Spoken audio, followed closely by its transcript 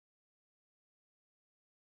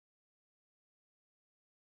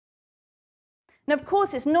And of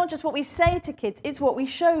course, it's not just what we say to kids, it's what we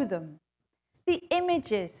show them. The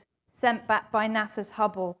images sent back by NASA's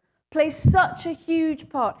Hubble play such a huge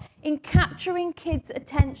part in capturing kids'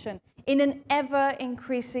 attention in an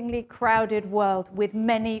ever-increasingly crowded world with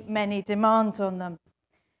many, many demands on them.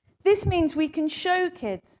 This means we can show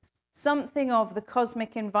kids something of the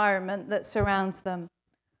cosmic environment that surrounds them,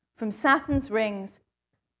 from Saturn's rings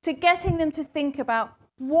to getting them to think about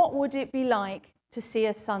what would it be like to see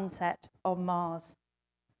a sunset on Mars.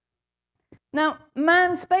 Now,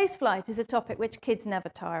 manned spaceflight is a topic which kids never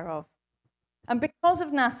tire of. And because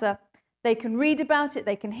of NASA, they can read about it,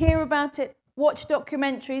 they can hear about it, watch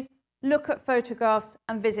documentaries, look at photographs,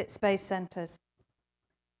 and visit space centers.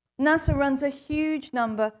 NASA runs a huge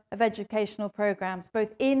number of educational programs,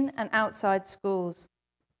 both in and outside schools.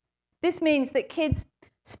 This means that kids'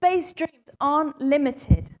 space dreams aren't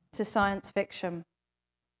limited to science fiction.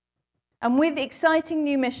 And with exciting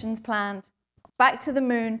new missions planned, back to the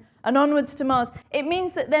moon and onwards to Mars, it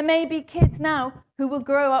means that there may be kids now who will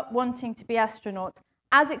grow up wanting to be astronauts,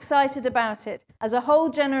 as excited about it as a whole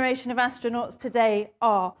generation of astronauts today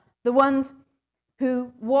are, the ones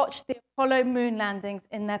who watched the Apollo moon landings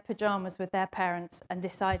in their pajamas with their parents and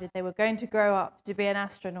decided they were going to grow up to be an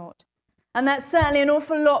astronaut. And that's certainly an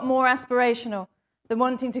awful lot more aspirational than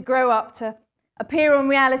wanting to grow up to appear on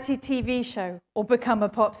reality TV show or become a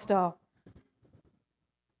pop star.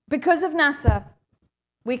 Because of NASA,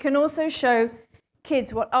 we can also show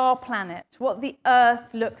kids what our planet, what the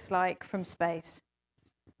Earth looks like from space.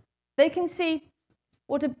 They can see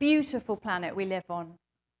what a beautiful planet we live on,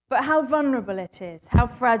 but how vulnerable it is, how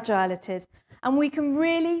fragile it is, and we can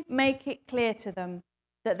really make it clear to them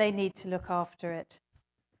that they need to look after it.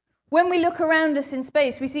 When we look around us in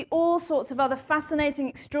space, we see all sorts of other fascinating,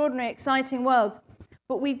 extraordinary, exciting worlds,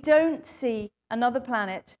 but we don't see another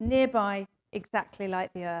planet nearby exactly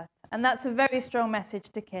like the Earth. And that's a very strong message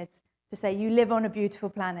to kids, to say, you live on a beautiful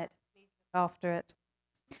planet, please look after it.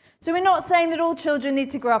 So we're not saying that all children need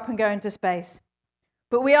to grow up and go into space,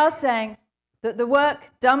 but we are saying that the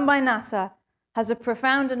work done by NASA has a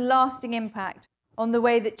profound and lasting impact on the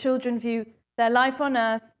way that children view their life on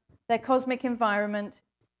Earth, their cosmic environment.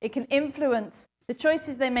 It can influence the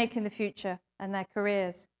choices they make in the future and their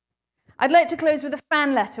careers. I'd like to close with a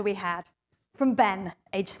fan letter we had from Ben,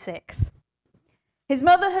 age 6. His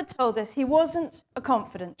mother had told us he wasn't a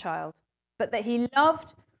confident child, but that he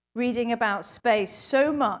loved reading about space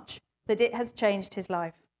so much that it has changed his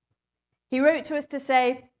life. He wrote to us to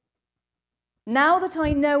say, "Now that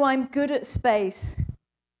I know I'm good at space,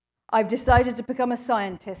 I've decided to become a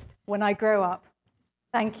scientist when I grow up."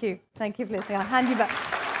 Thank you. Thank you for listening. I'll hand you back.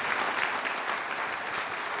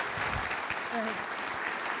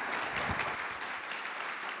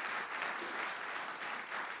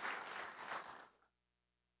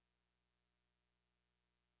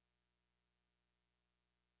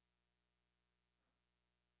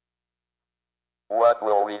 What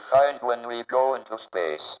will we find when we go into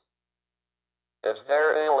space? Is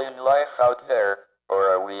there alien life out there, or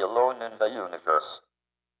are we alone in the universe?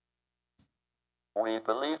 We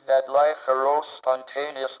believe that life arose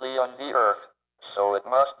spontaneously on the Earth, so it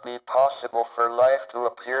must be possible for life to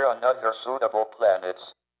appear on other suitable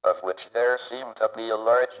planets, of which there seem to be a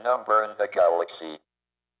large number in the galaxy.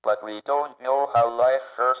 But we don't know how life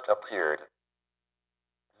first appeared.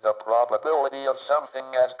 The probability of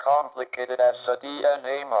something as complicated as a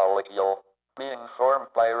DNA molecule being formed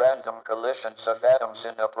by random collisions of atoms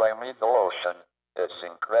in a primeval ocean is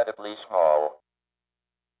incredibly small.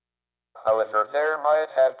 However, there might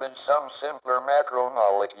have been some simpler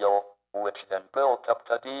macromolecule, which then built up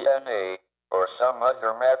to DNA, or some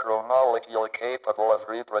other macromolecule capable of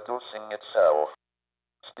reproducing itself.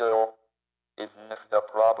 Still, even if the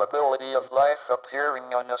probability of life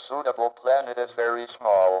appearing on a suitable planet is very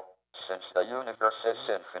small, since the universe is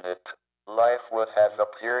infinite, life would have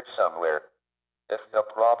appeared somewhere. If the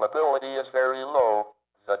probability is very low,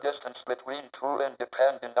 the distance between two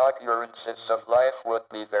independent occurrences of life would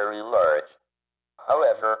be very large.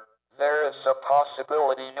 However, there is a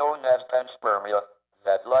possibility known as panspermia,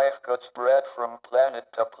 that life could spread from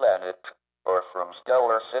planet to planet, or from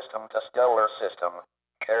stellar system to stellar system,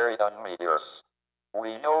 carried on meteors.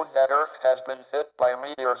 We know that Earth has been hit by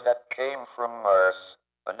meteors that came from Mars,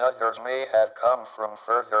 and others may have come from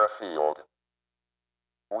further afield.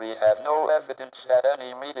 We have no evidence that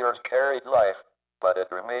any meteors carried life, but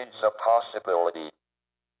it remains a possibility.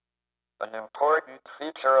 An important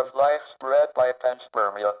feature of life spread by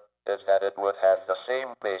panspermia is that it would have the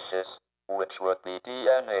same basis, which would be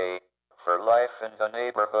DNA, for life in the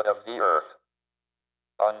neighborhood of the Earth.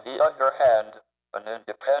 On the other hand, an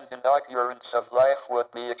independent occurrence of life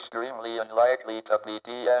would be extremely unlikely to be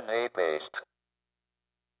DNA-based.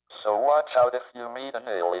 So watch out if you meet an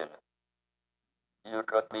alien. You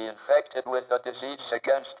could be infected with a disease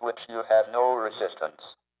against which you have no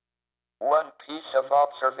resistance. One piece of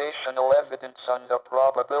observational evidence on the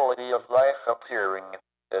probability of life appearing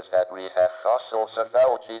is that we have fossils of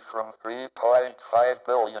algae from 3.5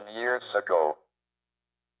 billion years ago.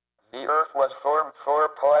 The Earth was formed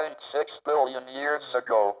 4.6 billion years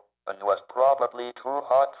ago, and was probably too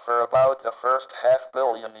hot for about the first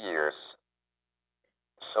half-billion years.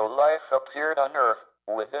 So life appeared on Earth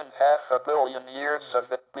within 500 million years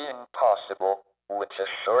of it being possible, which is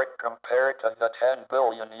short compared to the 10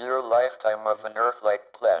 billion year lifetime of an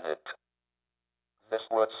Earth-like planet. This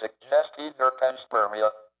would suggest either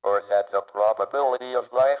panspermia, or that the probability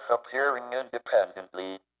of life appearing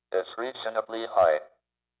independently is reasonably high.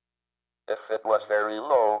 If it was very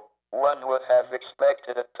low, one would have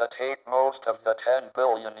expected it to take most of the 10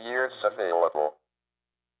 billion years available.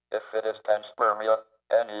 If it is panspermia,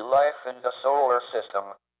 any life in the solar system,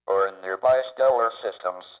 or in nearby stellar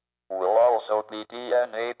systems, will also be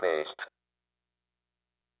DNA-based.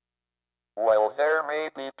 While there may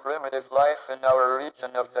be primitive life in our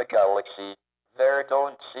region of the galaxy, there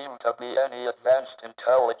don't seem to be any advanced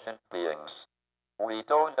intelligent beings. We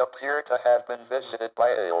don't appear to have been visited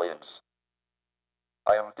by aliens.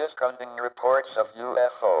 I am discounting reports of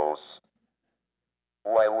UFOs.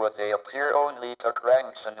 Why would they appear only to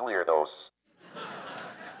cranks and weirdos?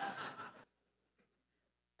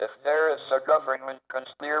 If there is a government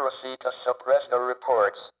conspiracy to suppress the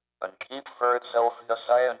reports, and keep for itself the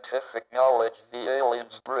scientific knowledge the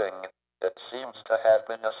aliens bring, it seems to have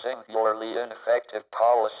been a singularly ineffective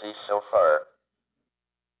policy so far.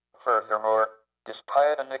 Furthermore,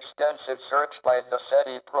 despite an extensive search by the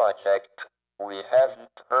SETI project, we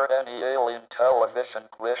haven't heard any alien television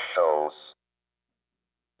quiz shows.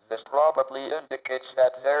 This probably indicates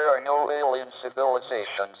that there are no alien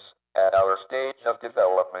civilizations, at our stage of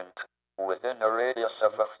development, within a radius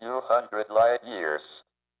of a few hundred light years.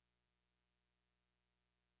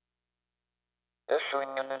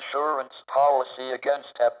 Issuing an insurance policy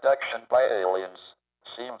against abduction by aliens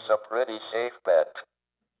seems a pretty safe bet.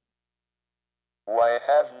 Why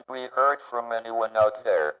haven't we heard from anyone out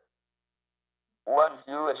there? One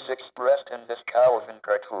view is expressed in this Calvin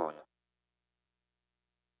cartoon.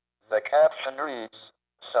 The caption reads,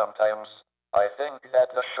 "Sometimes, I think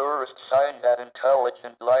that the surest sign that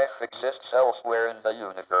intelligent life exists elsewhere in the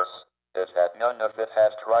universe is that none of it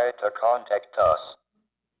has tried to contact us."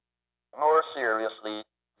 More seriously,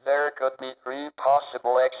 there could be three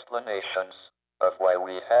possible explanations of why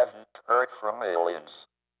we haven't heard from aliens.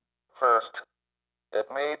 First,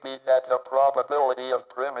 it may be that the probability of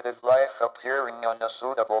primitive life appearing on a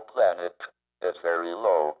suitable planet is very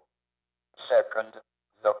low. Second,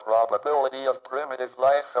 the probability of primitive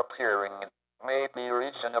life appearing may be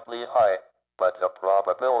reasonably high, but the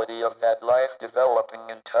probability of that life developing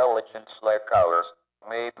intelligence like ours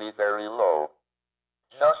may be very low.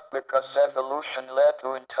 Just because evolution led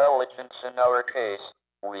to intelligence in our case,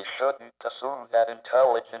 we shouldn't assume that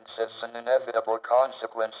intelligence is an inevitable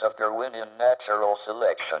consequence of Darwinian natural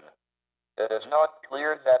selection. It is not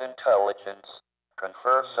clear that intelligence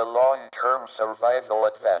confers a long-term survival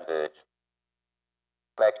advantage.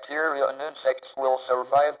 Bacteria and insects will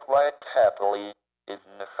survive quite happily,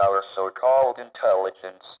 even if our so-called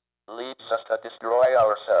intelligence leads us to destroy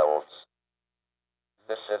ourselves.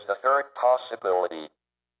 This is the third possibility.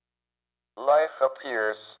 Life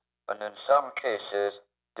appears, and in some cases,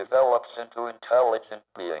 develops into intelligent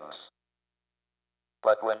beings.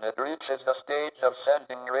 But when it reaches the stage of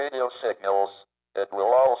sending radio signals, it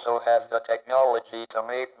will also have the technology to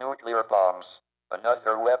make nuclear bombs and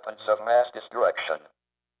other weapons of mass destruction.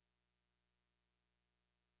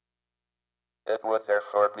 It would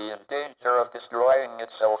therefore be in danger of destroying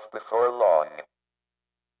itself before long.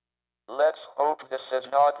 Let's hope this is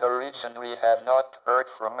not the reason we have not heard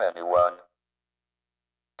from anyone.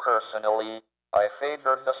 Personally, I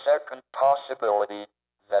favor the second possibility,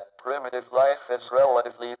 that primitive life is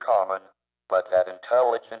relatively common, but that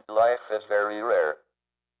intelligent life is very rare.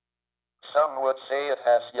 Some would say it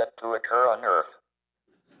has yet to occur on Earth.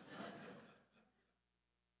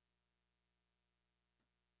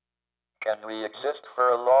 Can we exist for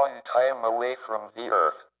a long time away from the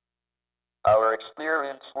Earth? Our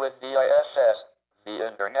experience with the ISS, the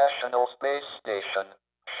International Space Station,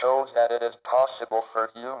 shows that it is possible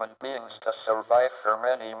for human beings to survive for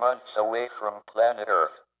many months away from planet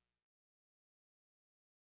Earth.